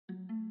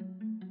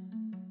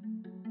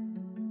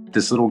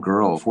This little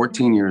girl,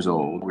 14 years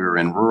old, we were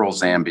in rural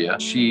Zambia.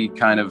 She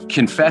kind of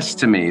confessed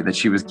to me that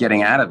she was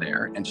getting out of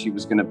there and she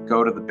was going to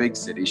go to the big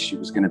city. She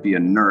was going to be a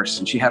nurse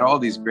and she had all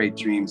these great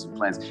dreams and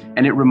plans.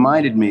 And it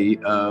reminded me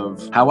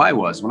of how I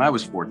was when I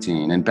was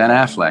 14 and Ben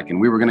Affleck.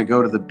 And we were going to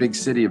go to the big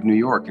city of New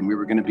York and we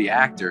were going to be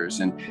actors.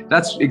 And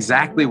that's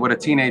exactly what a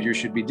teenager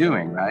should be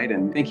doing, right?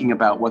 And thinking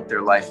about what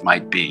their life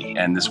might be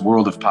and this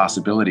world of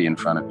possibility in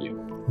front of you.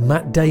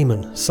 Matt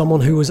Damon, someone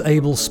who was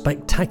able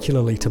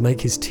spectacularly to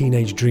make his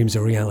teenage dreams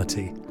a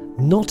reality.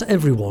 Not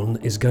everyone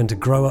is going to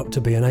grow up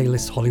to be an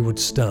A-list Hollywood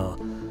star.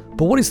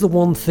 But what is the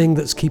one thing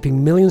that's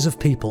keeping millions of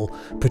people,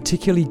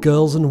 particularly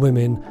girls and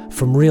women,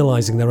 from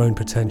realising their own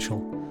potential?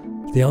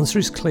 The answer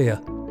is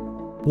clear: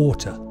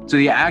 water. So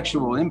the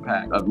actual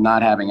impact of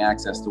not having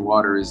access to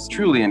water is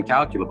truly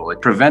incalculable.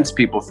 It prevents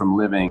people from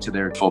living to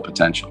their full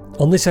potential.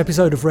 On this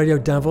episode of Radio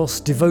Davos,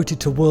 devoted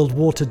to World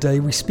Water Day,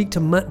 we speak to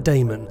Matt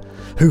Damon,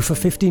 who for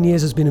 15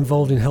 years has been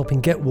involved in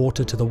helping get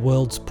water to the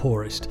world's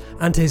poorest,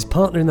 and to his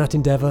partner in that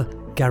endeavour,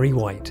 Gary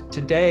White.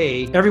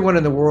 Today, everyone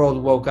in the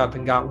world woke up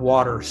and got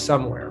water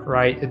somewhere,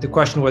 right? The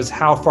question was,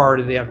 how far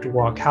did they have to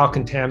walk? How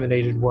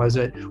contaminated was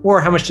it?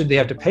 Or how much did they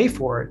have to pay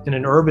for it? In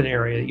an urban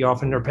area, you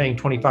often are paying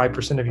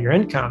 25% of your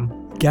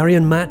income. Gary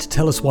and Matt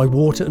tell us why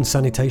water and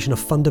sanitation are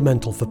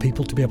fundamental for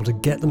people to be able to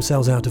get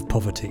themselves out of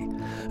poverty,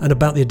 and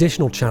about the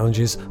additional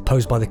challenges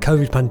posed by the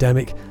COVID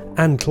pandemic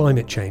and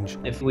climate change.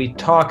 If we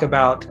talk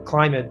about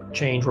climate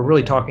change, we're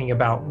really talking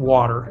about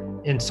water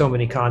in so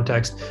many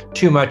contexts.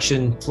 Too much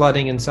in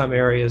flooding in some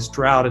areas,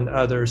 drought in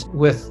others.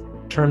 With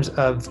terms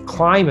of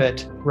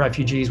climate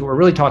refugees, what we're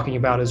really talking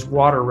about is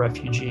water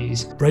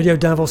refugees. Radio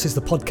Davos is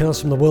the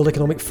podcast from the World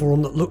Economic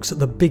Forum that looks at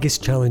the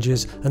biggest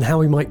challenges and how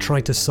we might try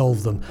to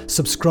solve them.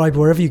 Subscribe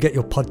wherever you get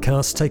your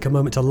podcasts, take a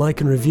moment to like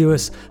and review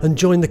us, and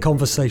join the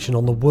conversation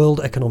on the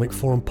World Economic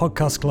Forum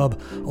Podcast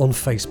Club on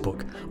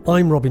Facebook.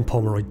 I'm Robin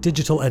Pomeroy,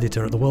 digital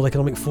editor at the World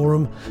Economic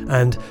Forum,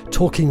 and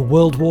talking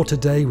World Water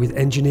Day with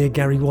engineer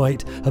Gary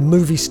White and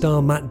movie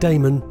star Matt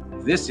Damon.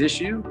 This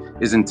issue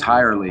is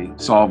entirely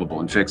solvable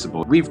and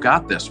fixable. We've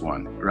got this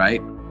one,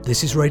 right?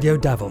 This is Radio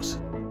Davos.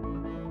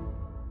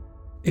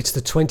 It's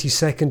the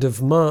 22nd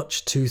of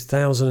March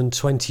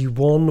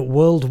 2021,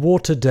 World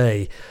Water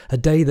Day, a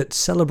day that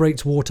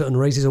celebrates water and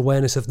raises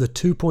awareness of the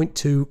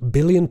 2.2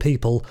 billion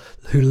people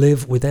who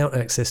live without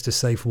access to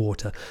safe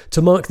water.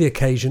 To mark the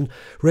occasion,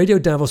 Radio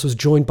Davos was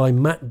joined by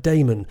Matt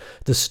Damon,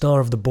 the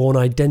star of The Bourne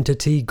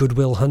Identity, Good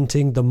Will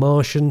Hunting, The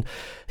Martian.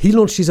 He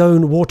launched his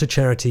own water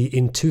charity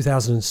in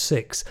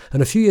 2006,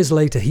 and a few years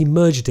later he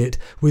merged it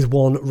with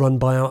one run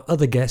by our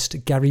other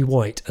guest, Gary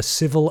White, a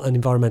civil and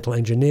environmental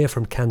engineer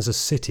from Kansas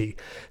City.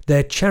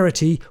 Their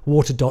charity,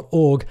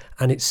 water.org,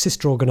 and its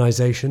sister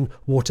organisation,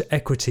 Water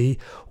Equity,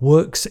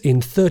 works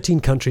in 13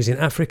 countries in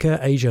Africa,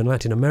 Asia and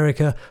Latin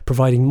America,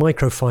 providing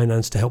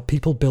microfinance to help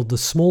people build the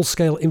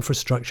small-scale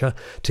infrastructure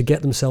to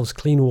get themselves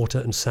clean water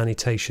and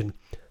sanitation.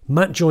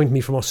 Matt joined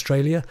me from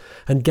Australia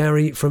and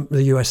Gary from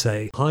the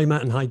USA. Hi,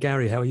 Matt, and hi,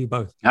 Gary. How are you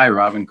both? Hi,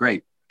 Robin.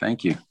 Great.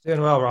 Thank you.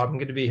 Doing well, Robin.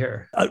 Good to be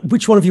here.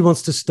 Which one of you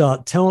wants to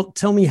start?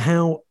 Tell me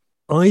how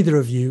either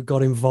of you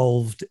got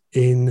involved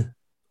in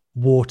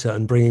water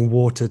and bringing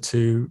water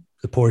to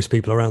the poorest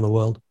people around the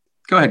world.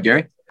 Go ahead,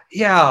 Gary.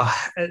 Yeah,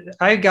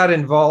 I got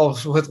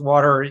involved with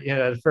water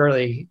at a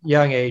fairly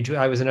young age.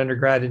 I was an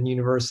undergrad in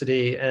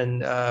university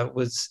and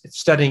was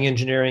studying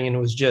engineering and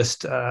was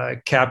just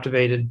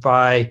captivated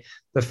by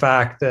the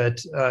fact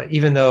that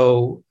even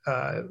though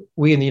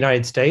we in the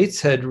United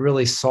States had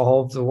really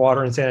solved the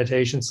water and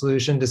sanitation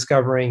solution,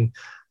 discovering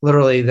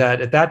literally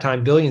that at that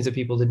time, billions of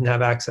people didn't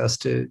have access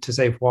to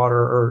safe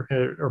water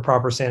or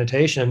proper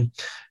sanitation.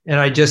 And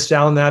I just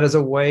found that as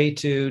a way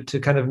to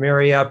kind of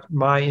marry up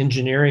my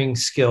engineering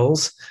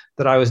skills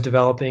that I was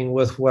developing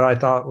with what I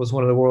thought was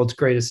one of the world's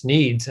greatest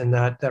needs. And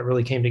that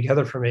really came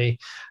together for me.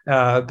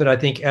 But I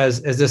think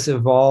as this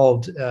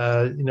evolved,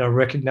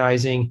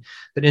 recognizing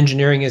that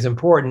engineering is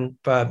important,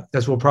 but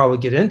as we'll probably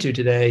get into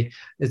today,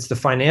 it's the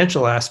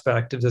financial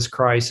aspect of this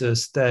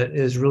crisis that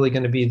is really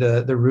going to be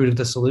the root of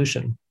the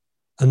solution.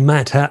 And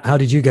Matt, how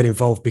did you get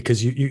involved?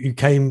 Because you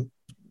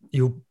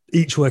were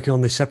each working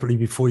on this separately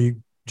before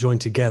you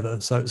joined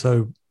together.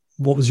 So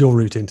what was your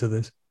route into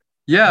this?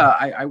 Yeah,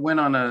 I went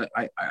on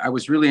I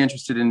was really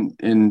interested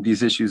in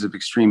these issues of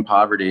extreme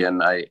poverty,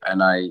 and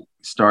I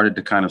started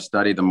to kind of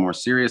study them more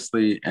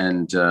seriously.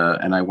 And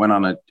I went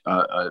on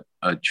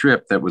a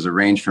trip that was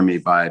arranged for me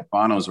by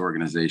Bono's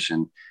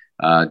organization,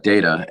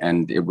 Data,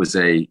 and it was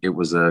a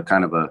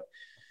kind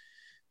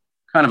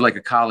of like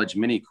a college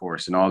mini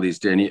course, and all these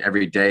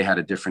every day had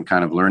a different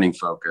kind of learning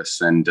focus.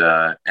 And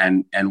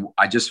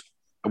I just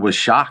was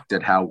shocked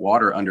at how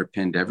water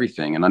underpinned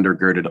everything and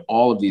undergirded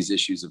all of these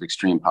issues of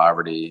extreme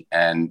poverty.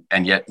 And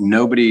yet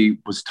nobody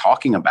was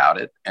talking about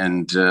it.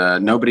 And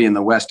nobody in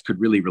the West could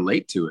really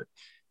relate to it.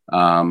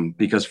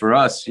 Because for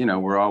us,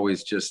 we're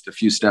always just a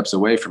few steps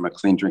away from a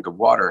clean drink of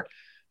water.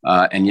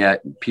 And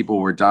yet people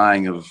were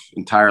dying of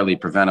entirely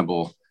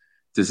preventable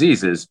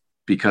diseases.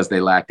 because they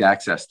lacked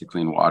access to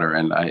clean water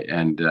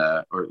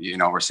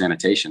or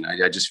sanitation.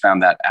 I just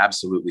found that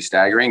absolutely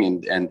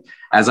staggering. And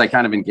as I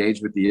kind of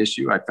engaged with the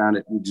issue, I found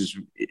it just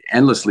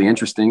endlessly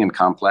interesting and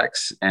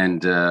complex.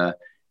 And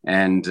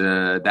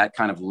that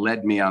kind of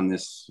led me on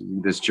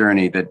this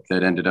journey that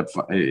ended up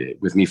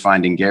with me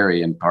finding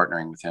Gary and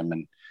partnering with him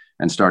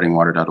and starting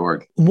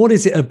water.org. What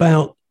is it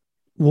about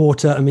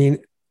water? I mean,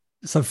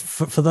 so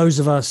for those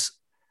of us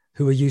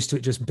who are used to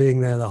it just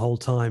being there the whole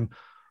time,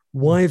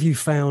 why have you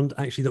found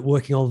actually that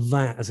working on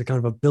that as a kind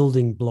of a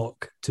building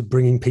block to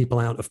bringing people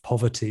out of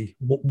poverty,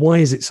 why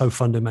is it so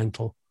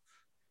fundamental?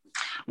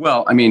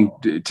 Well, I mean,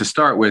 to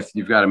start with,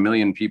 you've got 1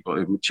 million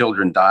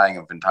children dying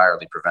of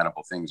entirely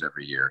preventable things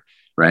every year,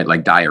 right?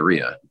 Like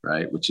diarrhea,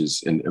 right? Which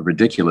is a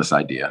ridiculous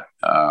idea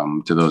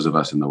to those of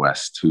us in the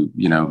West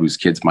whose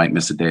kids might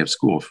miss a day of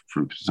school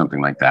from something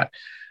like that.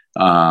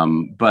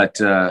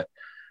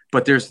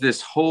 But there's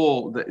this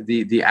whole,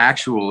 the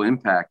actual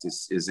impact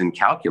is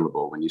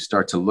incalculable when you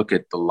start to look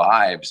at the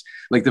lives.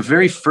 Like the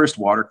very first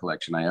water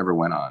collection I ever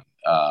went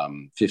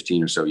on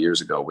 15 or so years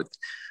ago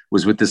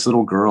was with this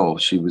little girl.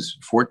 She was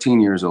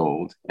 14 years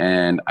old,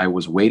 and I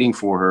was waiting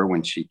for her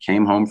when she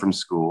came home from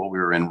school. We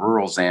were in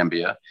rural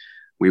Zambia.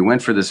 We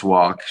went for this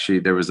walk.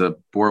 There was a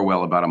bore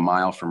well about a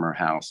mile from her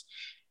house.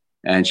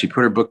 And she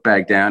put her book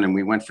bag down, and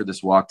we went for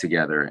this walk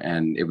together.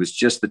 And it was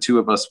just the two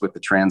of us with the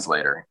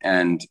translator.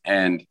 And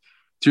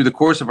through the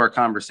course of our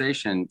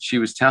conversation, she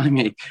was telling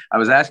me, I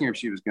was asking her if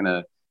she was going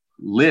to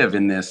live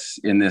in this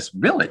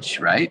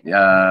village, right,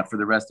 for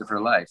the rest of her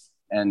life.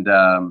 And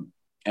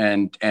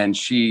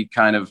she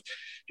kind of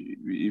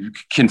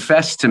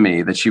confessed to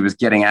me that she was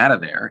getting out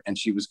of there and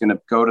she was going to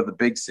go to the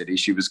big city.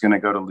 She was going to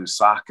go to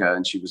Lusaka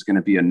and she was going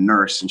to be a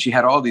nurse. And she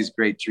had all these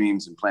great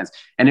dreams and plans.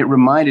 And it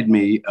reminded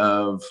me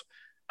of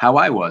how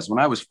I was when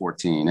I was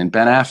 14 and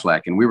Ben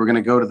Affleck, and we were going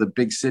to go to the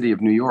big city of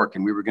New York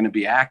and we were going to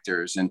be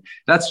actors. And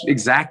that's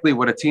exactly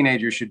what a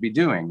teenager should be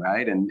doing,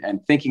 right?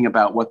 And thinking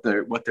about what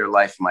their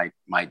life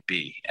might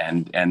be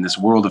and this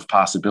world of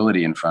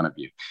possibility in front of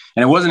you.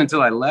 And it wasn't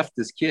until I left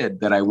this kid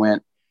that I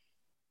went,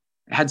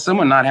 had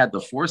someone not had the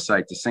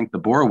foresight to sink the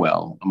bore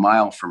well a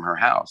mile from her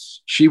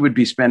house, she would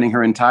be spending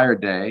her entire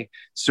day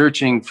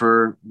searching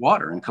for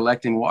water and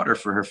collecting water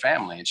for her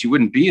family. And she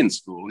wouldn't be in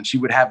school and she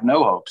would have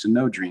no hopes and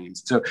no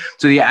dreams. So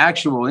the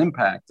actual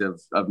impact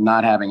of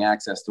not having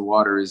access to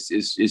water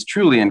is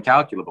truly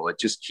incalculable.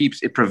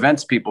 It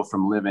prevents people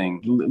from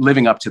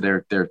living up to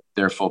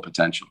their full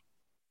potential.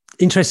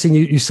 Interesting.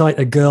 You cite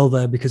a girl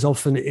there because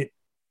often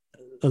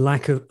a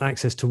lack of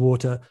access to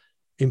water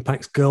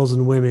impacts girls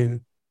and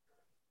women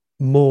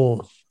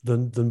more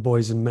than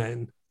boys and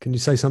men. Can you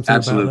say something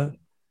Absolutely. about that?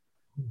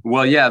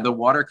 Well, yeah, the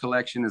water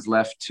collection is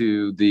left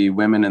to the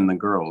women and the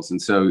girls.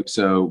 And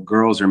so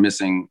girls are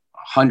missing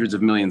hundreds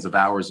of millions of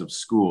hours of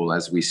school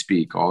as we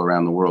speak all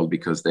around the world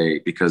because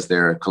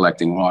they're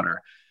collecting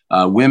water.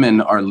 Women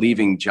are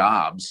leaving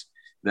jobs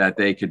that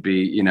they could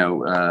be,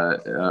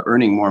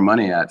 earning more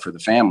money at for the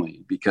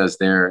family because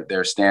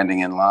they're standing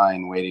in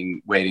line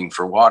waiting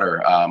for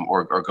water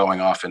or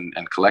going off and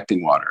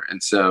collecting water.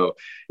 And so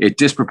it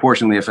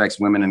disproportionately affects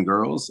women and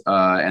girls,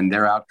 and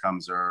their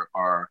outcomes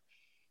are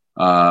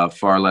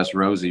far less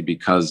rosy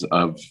because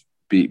of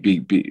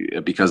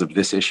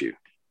this issue.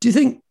 Do you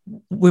think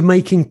we're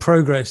making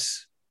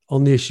progress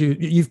on the issue?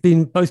 You've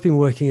both been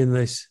working in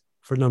this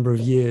for a number of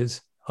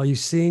years. Are you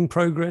seeing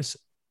progress?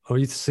 Are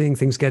you seeing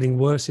things getting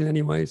worse in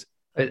any ways?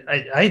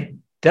 I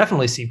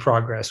definitely see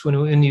progress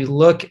when you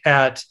look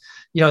at,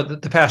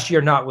 the past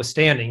year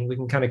notwithstanding. We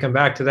can kind of come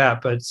back to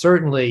that, but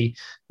certainly,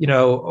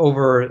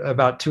 over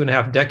about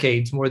 2.5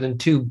 decades, more than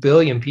 2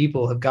 billion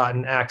people have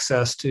gotten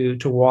access to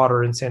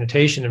water and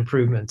sanitation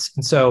improvements.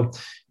 And so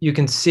you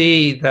can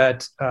see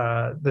that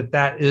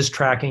that is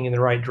tracking in the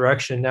right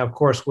direction. Now, of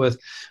course, with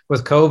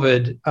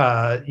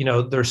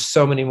COVID, there's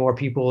so many more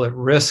people at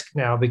risk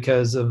now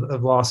because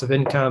of loss of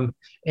income,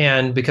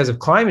 and because of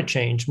climate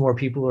change, more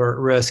people are at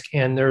risk,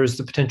 and there's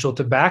the potential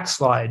to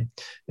backslide.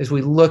 As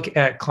we look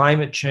at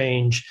climate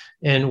change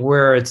and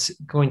where it's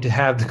going to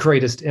have the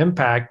greatest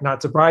impact,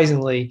 not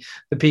surprisingly,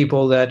 the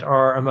people that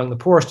are among the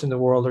poorest in the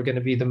world are going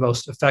to be the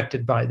most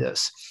affected by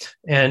this.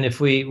 And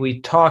if we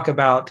talk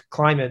about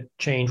climate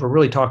change, we're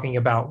really talking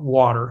about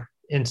water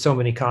in so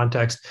many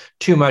contexts,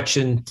 too much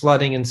in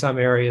flooding in some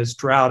areas,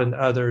 drought in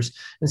others.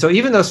 And so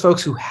even those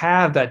folks who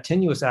have that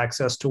tenuous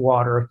access to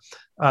water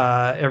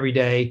every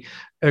day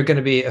are going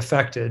to be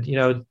affected.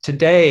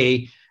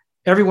 Today,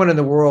 everyone in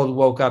the world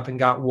woke up and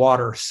got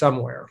water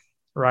somewhere,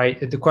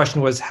 right? The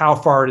question was, how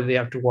far did they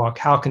have to walk?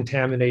 How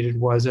contaminated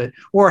was it?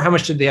 Or how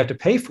much did they have to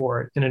pay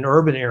for it? In an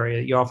urban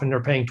area, you often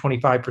are paying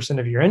 25%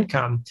 of your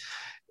income.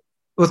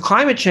 With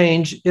climate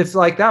change, if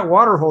like that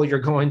water hole you're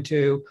going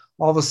to,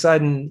 all of a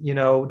sudden,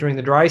 during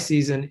the dry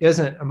season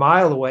isn't a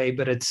mile away,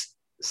 but it's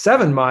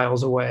 7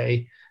 miles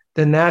away,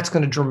 then that's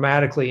going to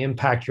dramatically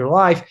impact your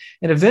life.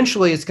 And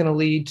eventually it's going to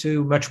lead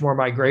to much more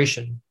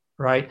migration,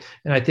 right?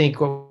 And I think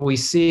what we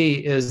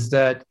see is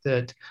that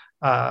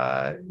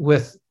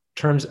with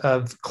terms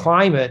of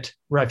climate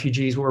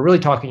refugees, what we're really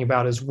talking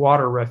about is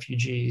water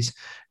refugees.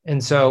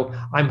 And so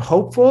I'm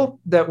hopeful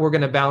that we're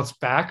going to bounce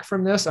back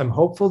from this. I'm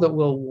hopeful that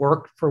we'll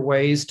work for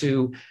ways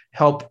to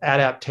help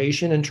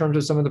adaptation in terms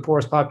of some of the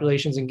poorest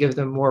populations and give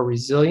them more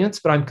resilience.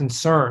 But I'm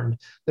concerned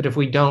that if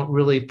we don't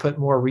really put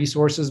more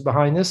resources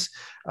behind this,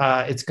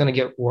 it's going to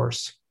get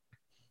worse.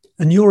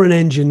 And you're an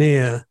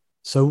engineer.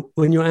 So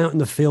when you're out in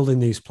the field in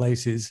these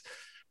places,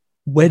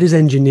 where does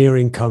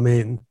engineering come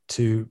in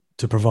to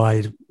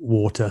provide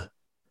water?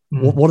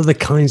 What are the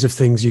kinds of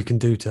things you can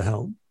do to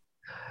help?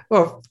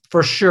 Well,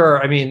 for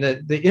sure. I mean,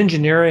 the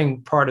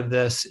engineering part of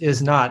this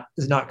is not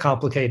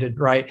complicated,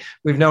 right?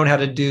 We've known how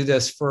to do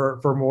this for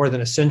more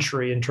than a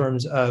century in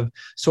terms of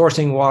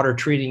sourcing water,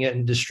 treating it,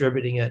 and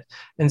distributing it.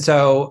 And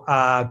so,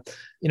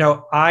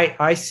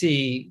 I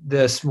see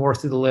this more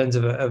through the lens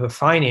of a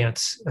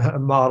finance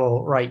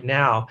model right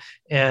now.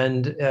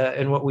 And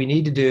what we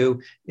need to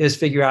do is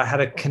figure out how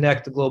to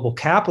connect the global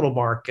capital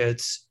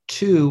markets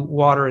to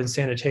water and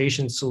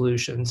sanitation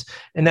solutions.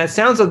 And that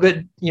sounds a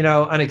bit,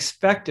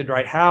 unexpected,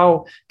 right?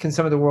 How can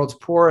some of the world's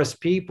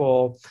poorest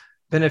people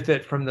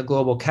benefit from the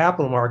global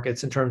capital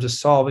markets in terms of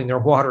solving their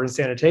water and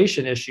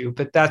sanitation issue?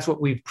 But that's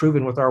what we've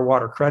proven with our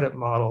water credit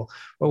model.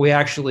 What we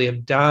actually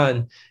have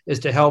done is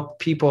to help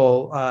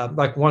people,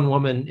 like one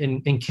woman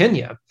in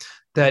Kenya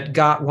that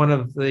got one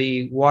of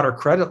the water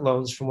credit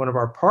loans from one of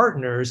our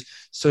partners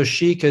so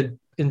she could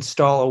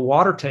install a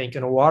water tank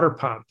and a water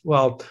pump.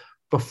 Well,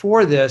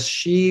 before this,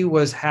 she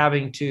was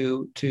having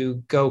to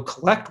go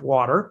collect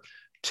water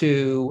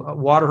to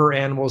water her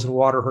animals and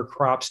water her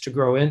crops to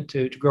grow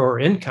her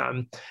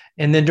income.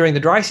 And then during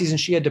the dry season,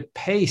 she had to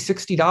pay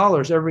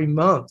 $60 every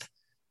month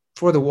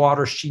for the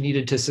water she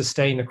needed to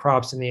sustain the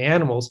crops and the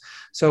animals.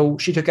 So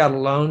she took out a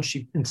loan,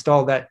 she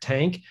installed that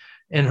tank,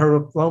 and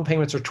her loan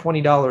payments are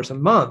 $20 a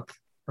month,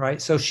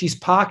 right? So she's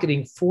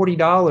pocketing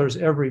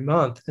 $40 every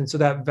month. And so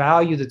that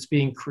value that's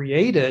being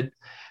created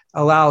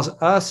allows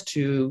us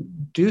to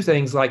do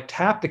things like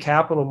tap the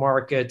capital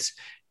markets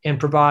and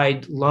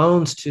provide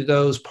loans to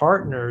those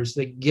partners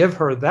that give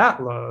her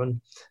that loan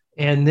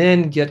and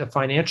then get a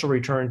financial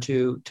return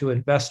to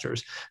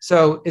investors.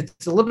 So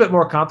it's a little bit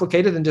more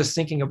complicated than just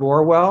sinking a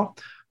bore well,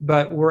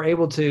 but we're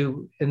able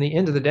to, in the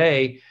end of the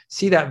day,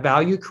 see that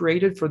value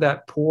created for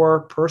that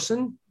poor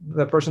person,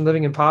 the person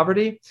living in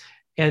poverty,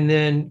 and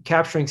then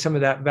capturing some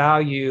of that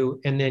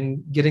value and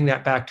then getting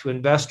that back to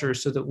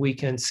investors so that we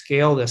can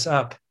scale this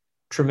up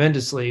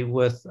tremendously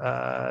with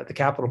the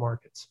capital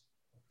markets.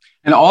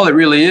 And all it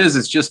really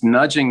is just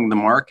nudging the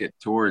market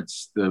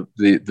towards the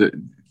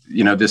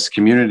this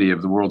community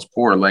of the world's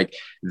poor. Like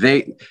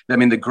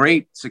the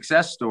great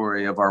success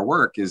story of our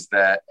work is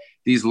that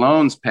these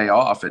loans pay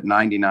off at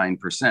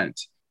 99%.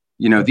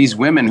 These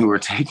women who are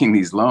taking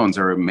these loans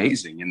are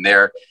amazing, and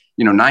they're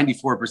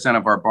 94%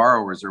 of our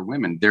borrowers are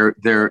women.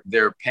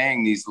 They're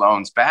paying these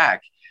loans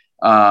back.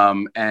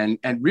 And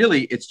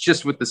really, it's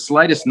just with the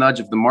slightest nudge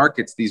of the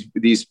markets, these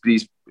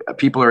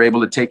people are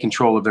able to take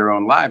control of their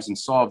own lives and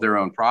solve their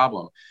own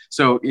problem.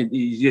 So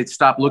you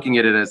stop looking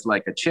at it as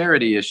like a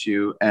charity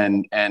issue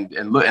and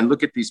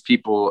look at these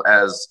people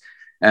as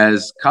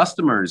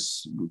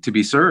customers to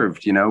be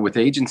served, with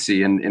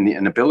agency and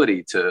an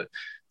ability to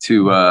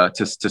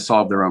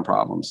solve their own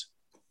problems.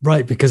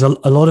 Right, because a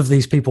lot of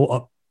these people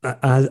are,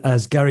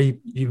 as Gary,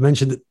 you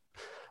mentioned,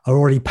 are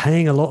already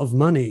paying a lot of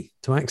money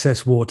to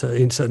access water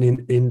in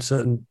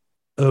certain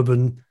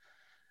urban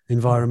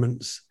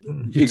environments.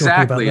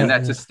 Exactly, and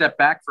that's a step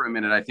back for a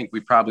minute. I think we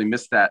probably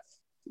missed that.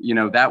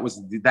 That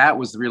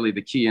was really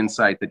the key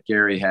insight that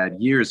Gary had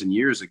years and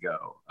years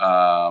ago,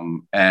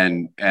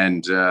 and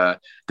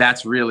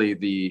that's really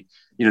the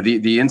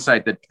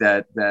insight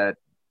that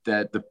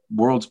the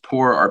world's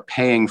poor are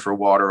paying for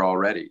water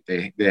already.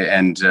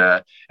 And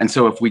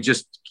so if we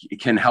just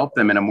can help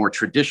them in a more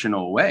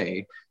traditional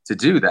way to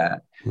do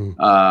that,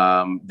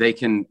 they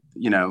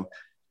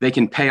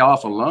can pay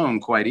off a loan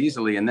quite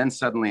easily, and then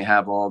suddenly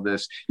have all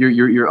this.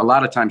 You're a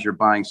lot of times you're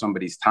buying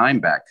somebody's time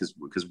back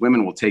because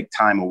women will take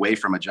time away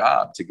from a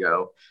job to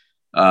go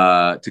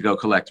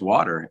collect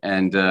water,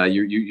 and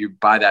you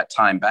buy that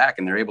time back,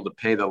 and they're able to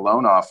pay the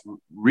loan off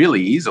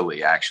really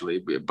easily, actually,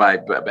 by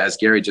as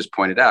Gary just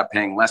pointed out,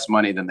 paying less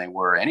money than they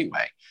were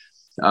anyway,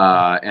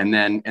 and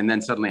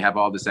then suddenly have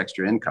all this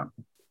extra income.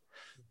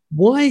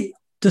 Why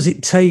does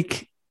it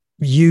take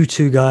you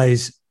two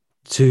guys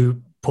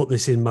to put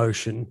this in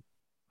motion?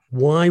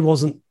 Why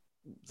wasn't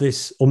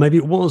this, or maybe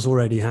it was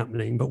already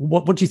happening, but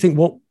what do you think?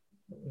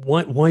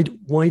 Why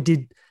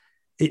did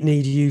it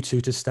need you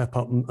two to step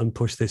up and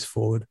push this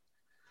forward?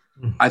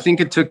 I think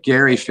it took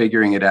Gary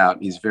figuring it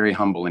out. He's very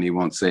humble and he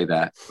won't say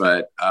that.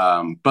 But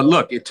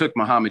look, it took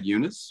Muhammad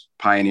Yunus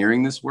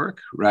pioneering this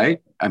work,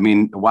 right? I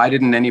mean, why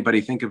didn't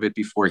anybody think of it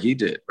before he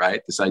did,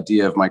 right? This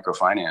idea of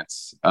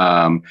microfinance.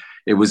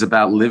 It was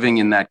about living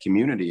in that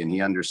community, and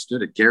he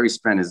understood it. Gary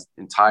spent his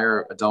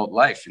entire adult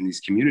life in these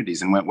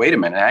communities and went, wait a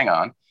minute, hang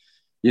on.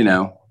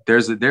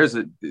 There's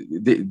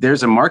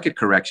a market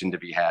correction to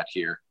be had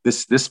here.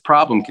 This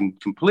problem can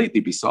completely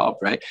be solved,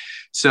 right?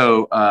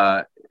 So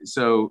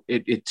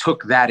it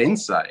took that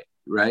insight,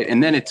 right?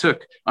 And then it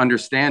took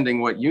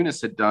understanding what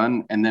Eunice had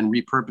done and then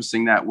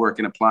repurposing that work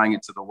and applying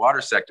it to the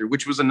water sector,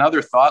 which was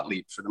another thought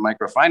leap for the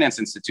microfinance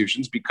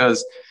institutions,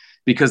 because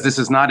this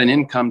is not an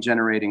income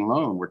generating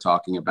loan we're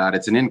talking about.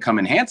 It's an income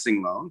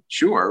enhancing loan,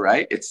 sure,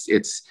 right?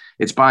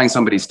 It's buying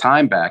somebody's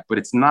time back, but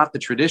it's not the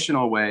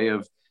traditional way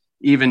of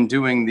even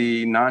doing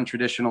the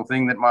non-traditional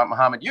thing that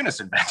Muhammad Yunus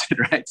invented,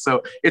 right?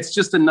 So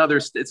it's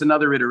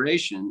another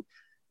iteration.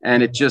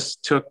 And it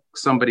just took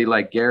somebody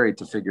like Gary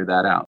to figure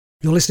that out.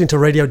 You're listening to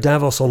Radio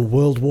Davos on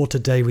World Water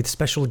Day with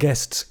special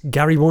guests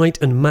Gary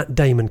White and Matt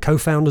Damon,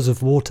 co-founders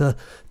of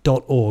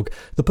Water.org.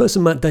 The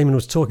person Matt Damon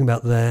was talking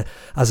about there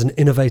as an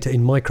innovator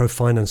in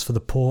microfinance for the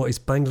poor is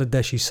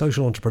Bangladeshi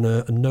social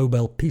entrepreneur and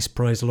Nobel Peace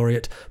Prize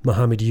laureate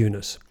Muhammad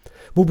Yunus.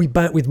 We'll be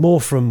back with more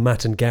from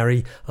Matt and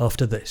Gary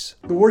after this.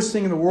 The worst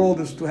thing in the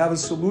world is to have a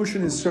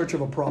solution in search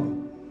of a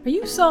problem. Are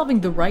you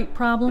solving the right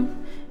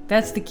problem?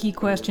 That's the key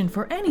question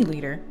for any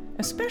leader,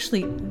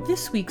 especially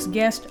this week's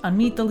guest on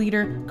Meet the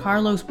Leader,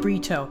 Carlos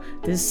Brito,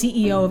 the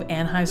CEO of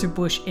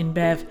Anheuser-Busch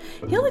InBev.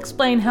 He'll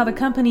explain how the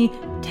company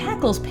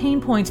tackles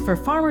pain points for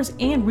farmers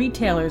and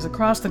retailers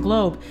across the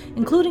globe,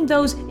 including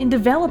those in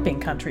developing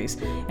countries,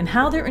 and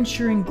how they're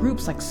ensuring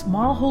groups like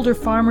smallholder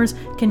farmers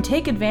can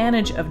take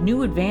advantage of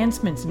new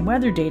advancements in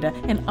weather data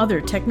and other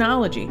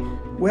technology.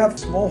 We have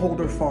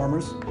smallholder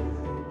farmers,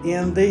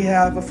 and they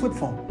have a flip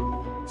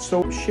phone.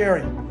 So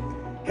sharing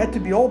had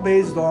to be all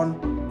based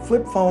on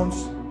flip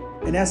phones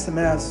and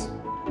SMS,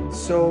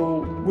 so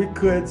we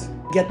could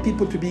get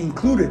people to be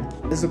included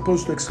as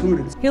opposed to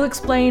excluded. He'll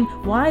explain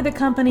why the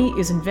company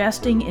is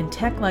investing in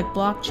tech like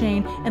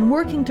blockchain and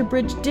working to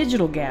bridge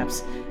digital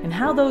gaps, and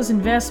how those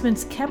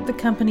investments kept the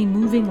company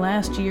moving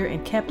last year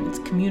and kept its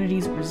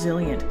communities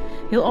resilient.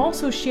 He'll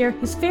also share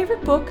his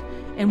favorite book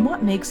and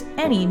what makes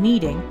any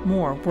meeting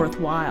more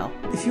worthwhile.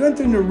 If you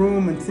enter in a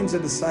room and things are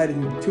decided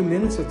in 2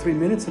 minutes or 3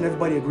 minutes and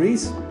everybody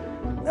agrees,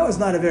 that was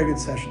not a very good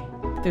session.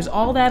 There's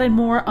all that and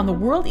more on the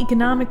World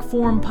Economic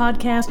Forum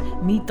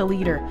podcast, Meet the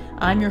Leader.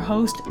 I'm your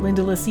host,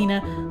 Linda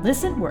Lacina.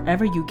 Listen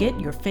wherever you get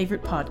your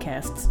favorite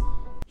podcasts.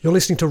 You're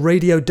listening to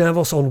Radio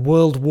Davos on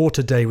World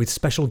Water Day with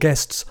special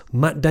guests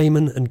Matt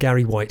Damon and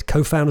Gary White,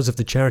 co-founders of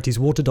the charities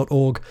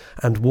Water.org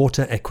and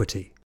Water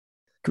Equity.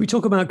 Can we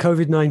talk about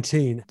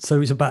COVID-19?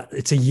 So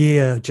it's a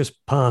year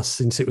just passed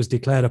since it was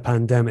declared a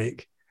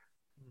pandemic.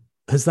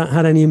 Has that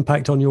had any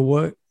impact on your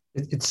work?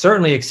 It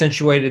certainly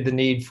accentuated the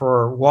need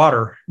for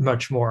water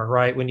much more,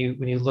 right? When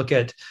you look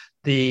at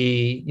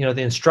the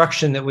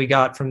instruction that we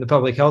got from the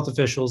public health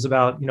officials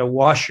about,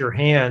 wash your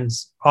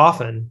hands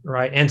often,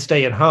 right? And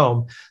stay at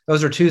home.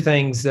 Those are two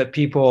things that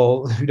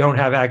people who don't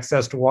have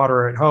access to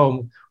water at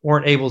home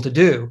weren't able to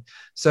do.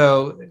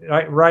 So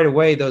right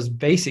away, those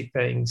basic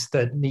things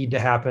that need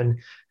to happen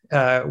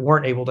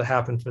weren't able to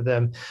happen for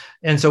them.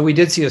 And so we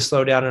did see a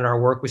slowdown in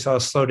our work. We saw a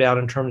slowdown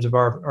in terms of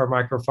our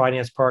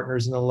microfinance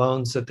partners and the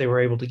loans that they were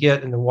able to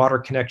get and the water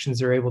connections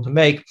they're able to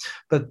make.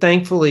 But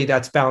thankfully,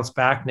 that's bounced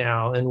back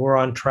now, and we're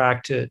on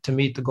track to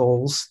meet the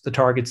goals, the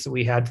targets that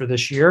we had for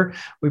this year.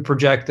 We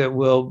project that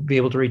we'll be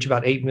able to reach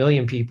about 8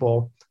 million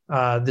people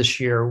this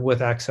year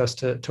with access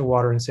to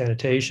water and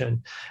sanitation.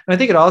 And I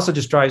think it also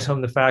just drives home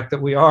the fact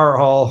that we're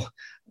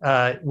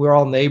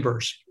all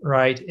neighbors,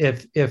 right?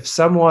 If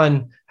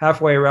someone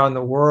halfway around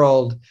the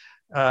world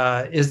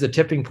is the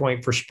tipping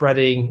point for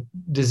spreading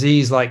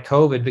disease like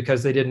COVID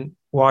because they didn't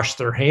wash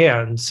their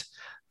hands,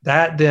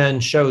 that then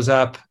shows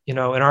up, in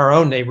our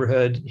own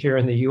neighborhood here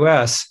in the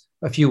U.S.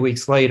 a few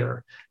weeks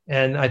later.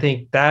 And I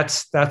think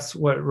that's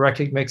what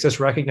makes us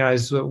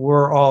recognize that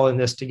we're all in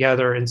this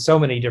together in so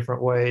many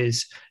different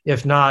ways,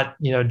 if not,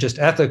 just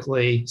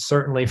ethically,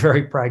 certainly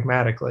very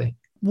pragmatically.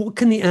 What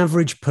can the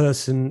average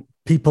person,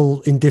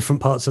 people in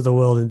different parts of the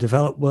world, in the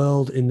developed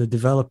world, in the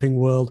developing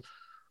world,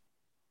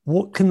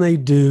 what can they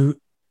do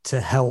to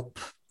help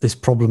this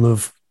problem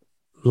of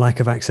lack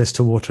of access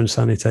to water and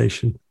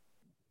sanitation?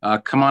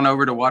 Come on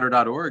over to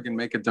water.org and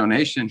make a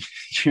donation.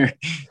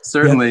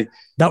 Certainly.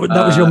 Yeah,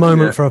 that was your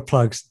moment for a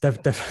plug.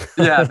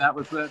 Yeah,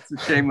 that's a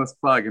shameless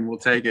plug, and we'll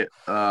take it.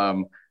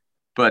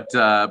 But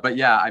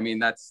yeah, I mean,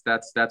 that's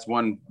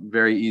one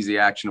very easy,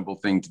 actionable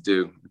thing to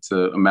do. It's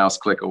a mouse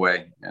click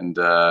away, and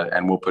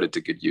we'll put it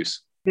to good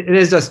use. It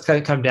is just kind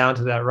of come down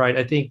to that, right?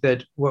 I think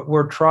that what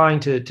we're trying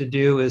to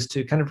do is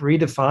to kind of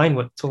redefine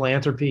what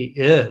philanthropy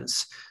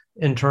is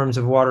in terms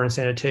of water and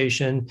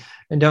sanitation,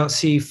 and don't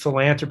see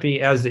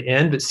philanthropy as the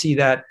end, but see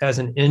that as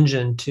an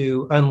engine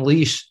to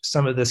unleash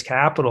some of this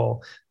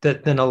capital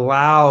that then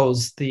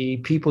allows the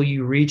people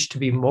you reach to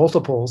be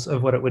multiples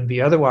of what it would be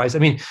otherwise. I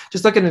mean,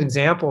 just look at an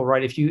example,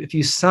 right? If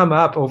you sum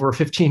up over a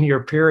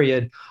 15-year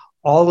period,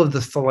 all of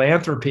the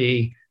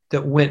philanthropy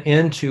that went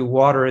into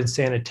water and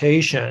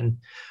sanitation,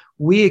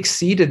 we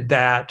exceeded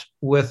that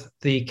with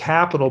the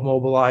capital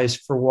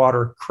mobilized for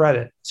water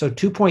credit. So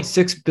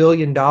 $2.6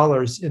 billion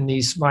in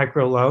these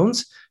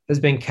microloans has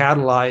been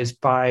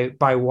catalyzed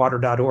by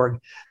Water.org.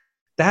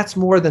 That's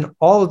more than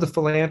all of the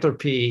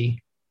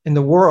philanthropy in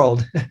the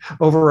world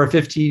over a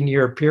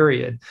 15-year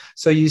period.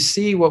 So you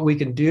see what we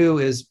can do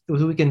is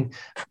we can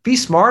be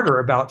smarter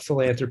about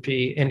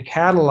philanthropy and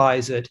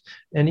catalyze it.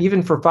 And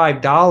even for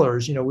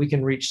 $5, we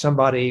can reach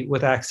somebody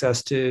with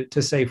access to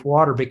safe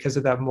water because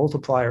of that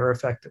multiplier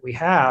effect that we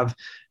have.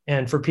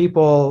 And for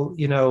people,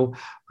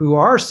 who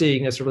are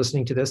seeing this or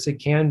listening to this, it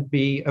can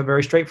be a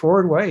very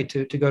straightforward way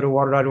to go to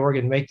water.org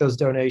and make those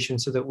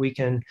donations so that we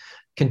can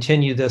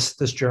continue this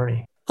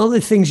journey. Are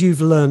there things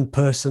you've learned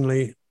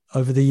personally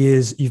over the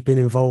years you've been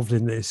involved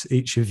in this,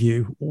 each of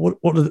you? What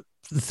are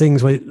the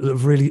things that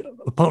have really,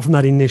 apart from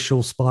that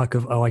initial spark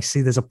of, I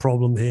see there's a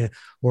problem here,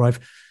 or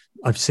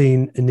I've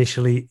seen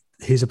initially,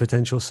 here's a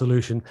potential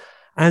solution.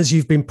 As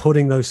you've been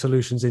putting those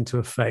solutions into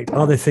effect,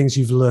 are there things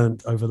you've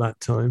learned over that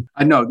time?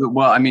 I know.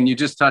 Well, I mean, you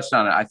just touched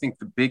on it. I think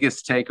the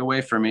biggest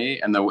takeaway for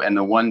me, and the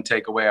one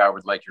takeaway I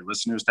would like your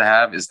listeners to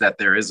have, is that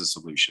there is a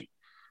solution,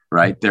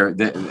 right?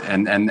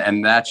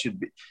 And that should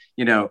be,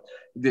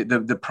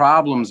 the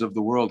problems of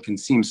the world can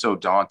seem so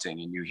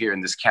daunting, and you hear in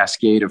this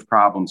cascade of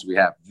problems we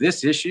have.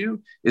 This issue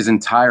is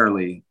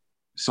entirely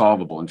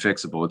solvable and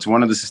fixable. It's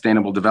one of the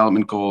Sustainable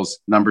Development Goals,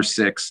 number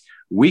 6.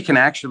 We can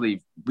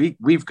actually,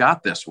 we've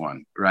got this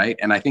one, right?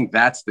 And I think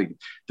that's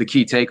the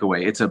key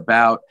takeaway. It's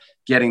about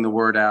getting the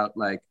word out,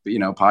 like,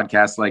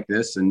 podcasts like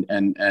this, and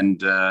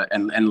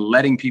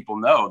letting people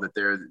know that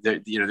there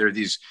are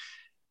these.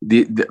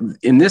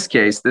 In this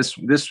case, this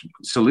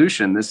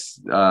solution,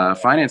 this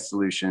finance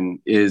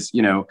solution is,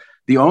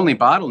 the only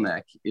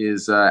bottleneck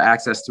is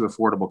access to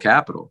affordable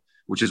capital,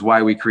 which is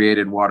why we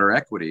created Water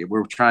Equity.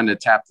 We're trying to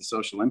tap the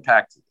social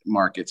impact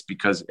markets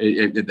because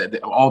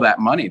all that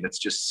money that's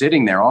just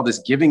sitting there, all this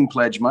giving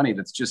pledge money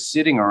that's just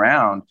sitting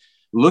around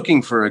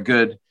looking for a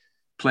good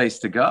place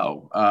to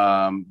go.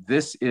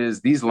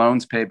 These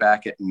loans pay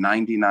back at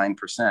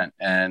 99%,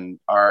 and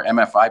our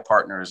MFI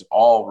partners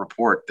all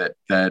report that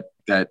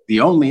the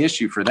only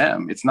issue for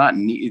them, it's not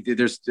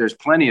there's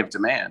plenty of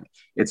demand.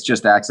 It's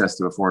just access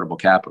to affordable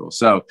capital.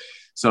 So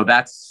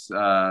that's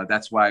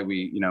why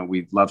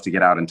we'd love to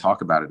get out and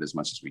talk about it as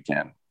much as we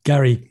can.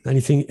 Gary,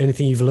 anything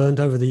you've learned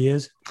over the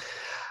years?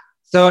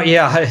 So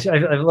yeah,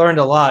 I've learned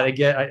a lot.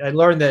 Again, I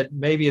learned that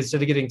maybe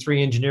instead of getting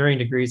 3 engineering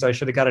degrees, I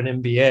should have got an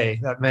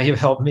MBA. That may have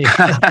helped me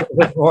a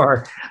bit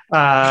more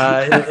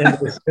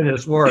in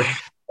this work.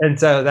 And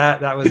so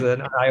that was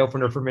an eye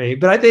opener for me.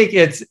 But I think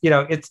it's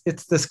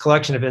this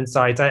collection of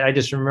insights. I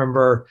just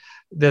remember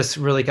this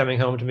really coming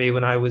home to me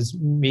when I was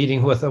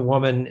meeting with a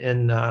woman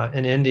in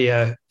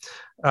India.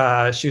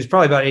 She was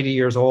probably about 80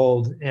 years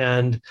old,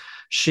 and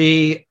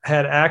she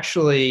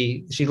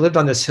lived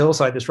on this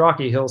hillside, this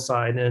rocky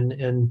hillside,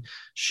 and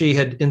she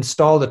had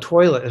installed a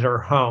toilet at her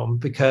home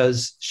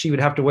because she would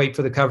have to wait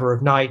for the cover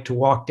of night to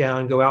walk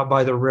down, go out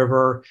by the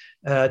river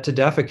to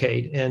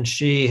defecate. And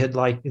she had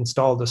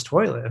installed this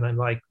toilet. And I'm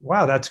like,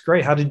 wow, that's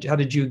great. How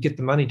did you get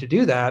the money to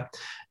do that?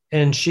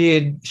 And she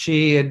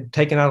had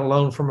taken out a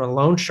loan from a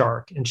loan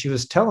shark, and she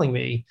was telling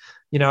me,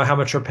 how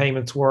much her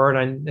payments were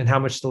and how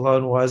much the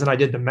loan was. And I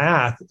did the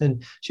math,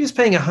 and she was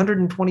paying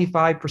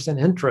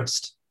 125%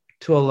 interest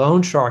to a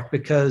loan shark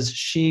because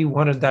she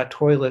wanted that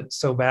toilet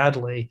so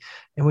badly.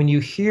 And when you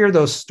hear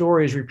those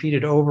stories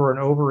repeated over and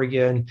over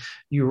again,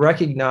 you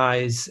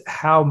recognize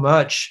how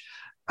much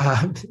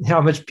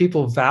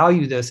people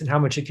value this and how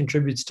much it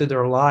contributes to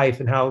their life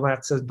and how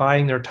that's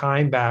buying their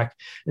time back.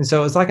 And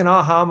so it's like an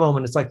aha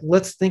moment. It's like,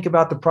 let's think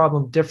about the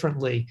problem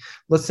differently.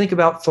 Let's think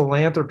about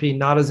philanthropy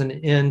not as an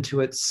end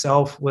to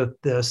itself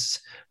with this,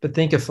 but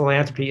think of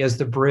philanthropy as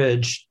the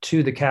bridge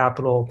to the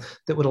capital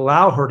that would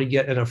allow her to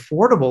get an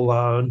affordable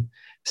loan,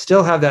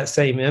 still have that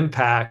same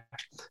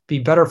impact, be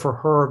better for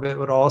her, but it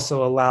would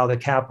also allow the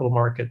capital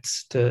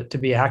markets to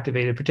be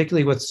activated,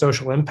 particularly with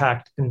social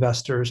impact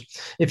investors.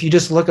 If you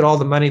just look at all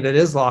the money that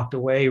is locked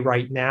away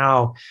right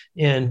now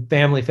in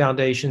family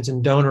foundations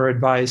and donor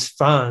advised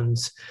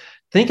funds,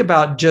 think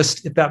about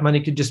just if that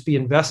money could just be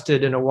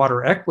invested in a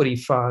water equity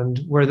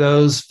fund where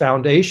those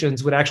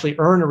foundations would actually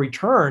earn a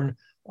return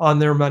on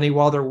their money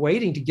while they're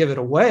waiting to give it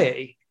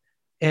away.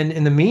 And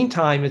in the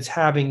meantime, it's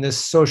having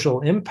this social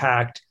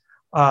impact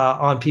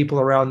on people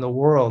around the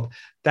world.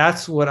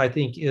 That's what I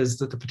think is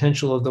the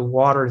potential of the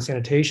water and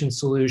sanitation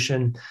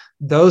solution.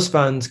 Those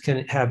funds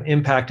can have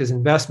impact as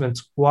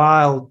investments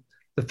while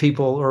the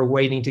people are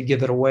waiting to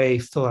give it away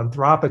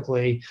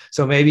philanthropically.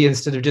 So maybe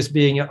instead of just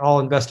being all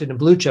invested in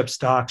blue chip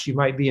stocks, you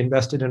might be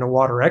invested in a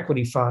water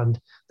equity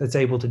fund that's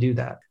able to do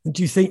that.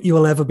 Do you think you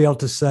will ever be able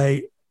to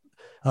say,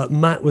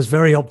 Matt was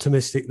very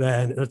optimistic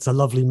there, and it's a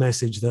lovely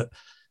message that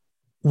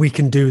we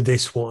can do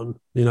this one,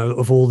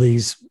 of all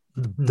these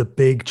the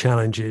big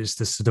challenges,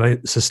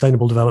 the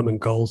Sustainable Development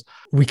Goals,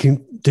 we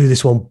can do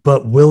this one,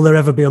 but will there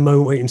ever be a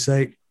moment where you can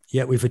say,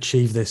 yeah, we've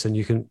achieved this, and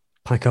you can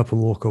pack up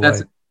and walk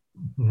away?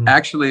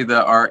 Actually,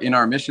 in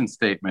our mission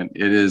statement,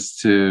 it is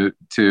to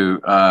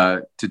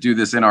do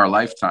this in our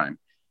lifetime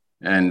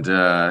and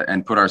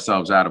put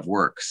ourselves out of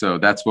work. So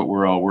that's what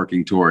we're all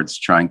working towards,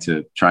 trying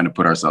to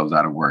put ourselves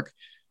out of work.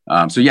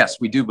 So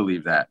yes, we do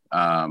believe that.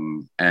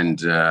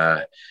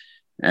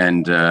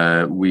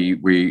 we're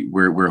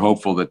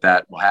hopeful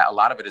that will a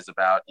lot of it is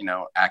about,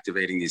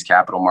 activating these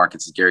capital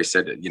markets, as Gary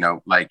said,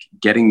 like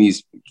getting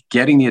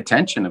the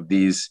attention of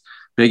these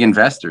big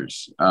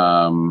investors,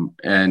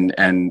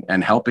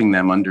 and helping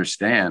them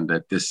understand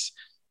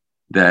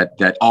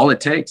that all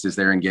it takes is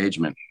their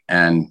engagement,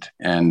 and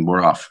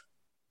we're off.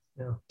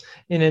 Yeah,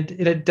 and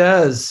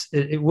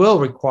it will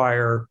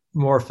require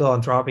more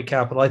philanthropic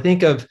capital. I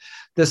think of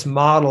this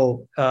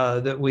model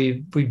that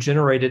we've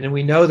generated, and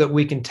we know that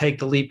we can take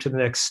the leap to the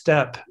next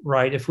step,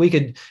 right? If we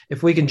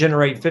can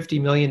generate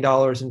 $50 million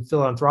in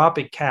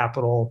philanthropic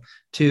capital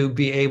to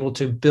be able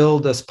to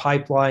build this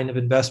pipeline of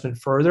investment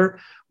further,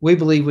 we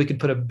believe we could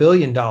put $1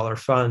 billion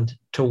fund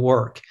to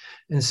work.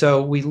 And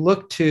so we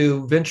look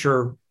to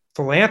venture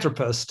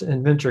philanthropists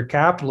and venture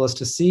capitalists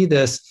to see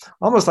this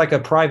almost like a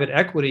private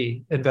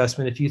equity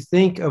investment. If you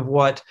think of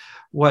what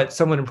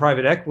someone in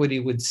private equity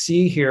would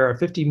see here, a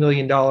 $50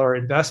 million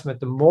investment,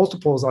 the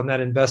multiples on that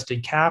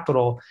invested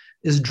capital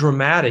is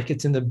dramatic.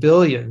 It's in the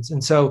billions.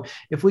 And so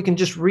if we can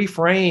just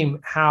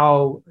reframe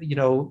how,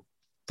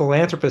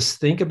 philanthropists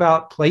think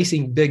about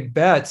placing big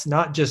bets,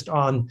 not just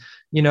on,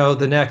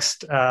 the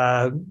next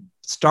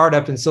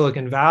startup in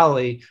Silicon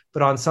Valley,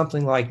 but on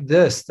something like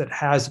this that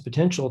has the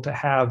potential to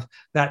have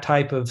that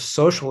type of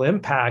social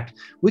impact,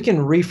 we can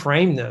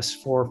reframe this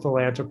for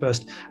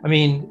philanthropists. I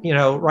mean,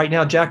 right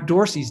now, Jack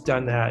Dorsey's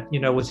done that,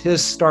 with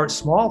his Start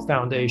Small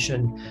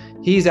Foundation.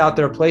 He's out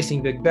there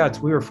placing big bets.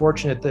 We were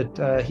fortunate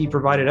that he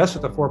provided us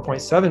with a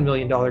 $4.7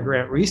 million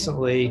grant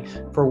recently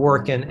for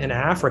work in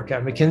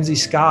Africa. Mackenzie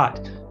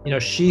Scott,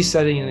 she's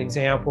setting an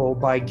example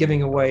by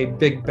giving away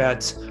big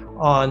bets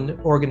on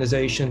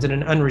organizations in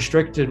an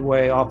unrestricted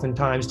way,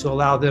 oftentimes, to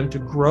allow them to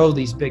grow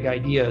these big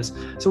ideas.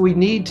 So we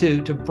need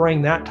to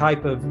bring that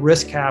type of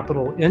risk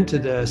capital into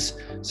this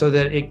so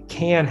that it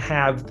can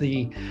have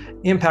the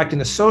impact in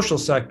the social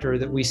sector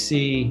that we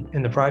see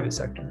in the private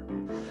sector.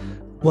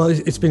 Well,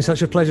 it's been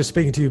such a pleasure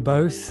speaking to you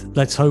both.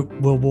 Let's hope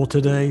World Water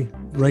Day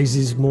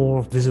raises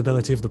more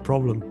visibility of the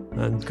problem,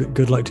 and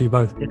good luck to you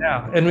both.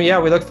 Yeah, and we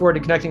look forward to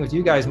connecting with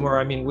you guys more.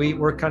 I mean,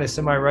 we're kind of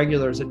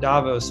semi-regulars at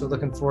Davos, so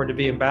looking forward to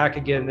being back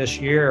again this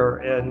year.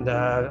 And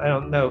I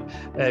don't know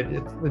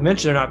if we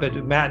mentioned it or not, but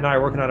Matt and I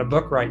are working on a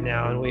book right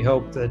now, and we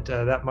hope that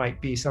that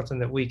might be something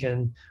that we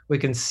can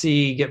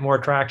see get more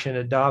traction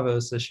at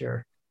Davos this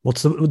year.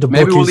 What's the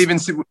maybe book we'll is... even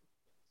see.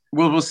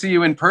 We'll see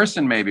you in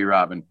person, maybe,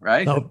 Robin.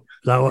 Right?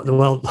 That would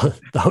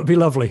be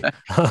lovely.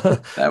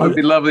 That would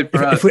be lovely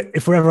for us.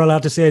 If we're ever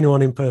allowed to see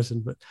anyone in person.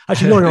 But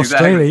actually, you're in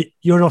Exactly. Australia.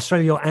 You're in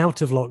Australia. You're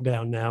out of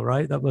lockdown now,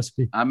 right? That must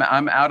be. I'm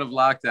out of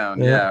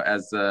lockdown. Yeah.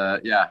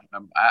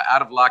 I'm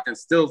out of lockdown.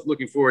 Still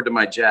looking forward to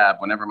my jab.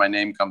 Whenever my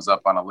name comes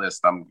up on a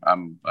list,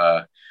 I'm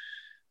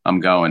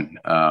going.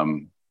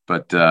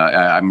 But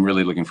I'm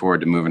really looking forward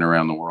to moving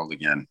around the world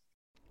again.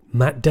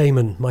 Matt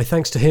Damon. My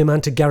thanks to him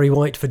and to Gary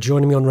White for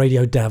joining me on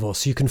Radio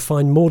Davos. You can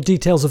find more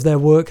details of their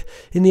work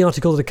in the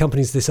article that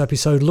accompanies this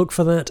episode. Look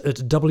for that at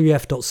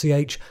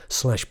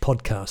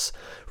wf.ch/podcasts.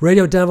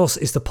 Radio Davos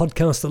is the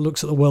podcast that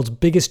looks at the world's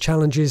biggest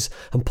challenges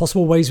and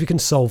possible ways we can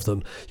solve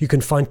them. You can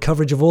find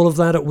coverage of all of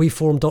that at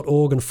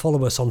weforum.org and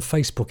follow us on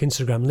Facebook,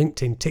 Instagram,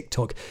 LinkedIn,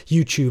 TikTok,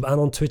 YouTube,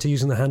 and on Twitter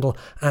using the handle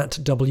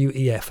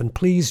 @WEF. And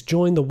please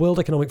join the World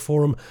Economic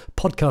Forum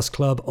Podcast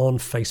Club on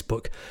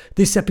Facebook.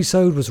 This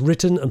episode was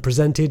written and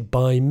presented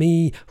by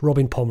me,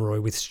 Robin Pomeroy,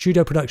 with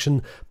studio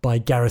production by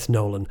Gareth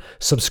Nolan.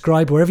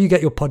 Subscribe wherever you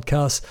get your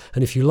podcasts,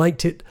 and if you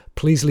liked it,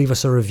 please leave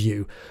us a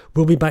review.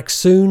 We'll be back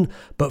soon,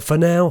 but for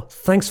now,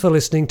 thanks for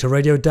listening to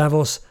Radio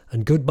Davos,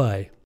 and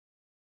goodbye.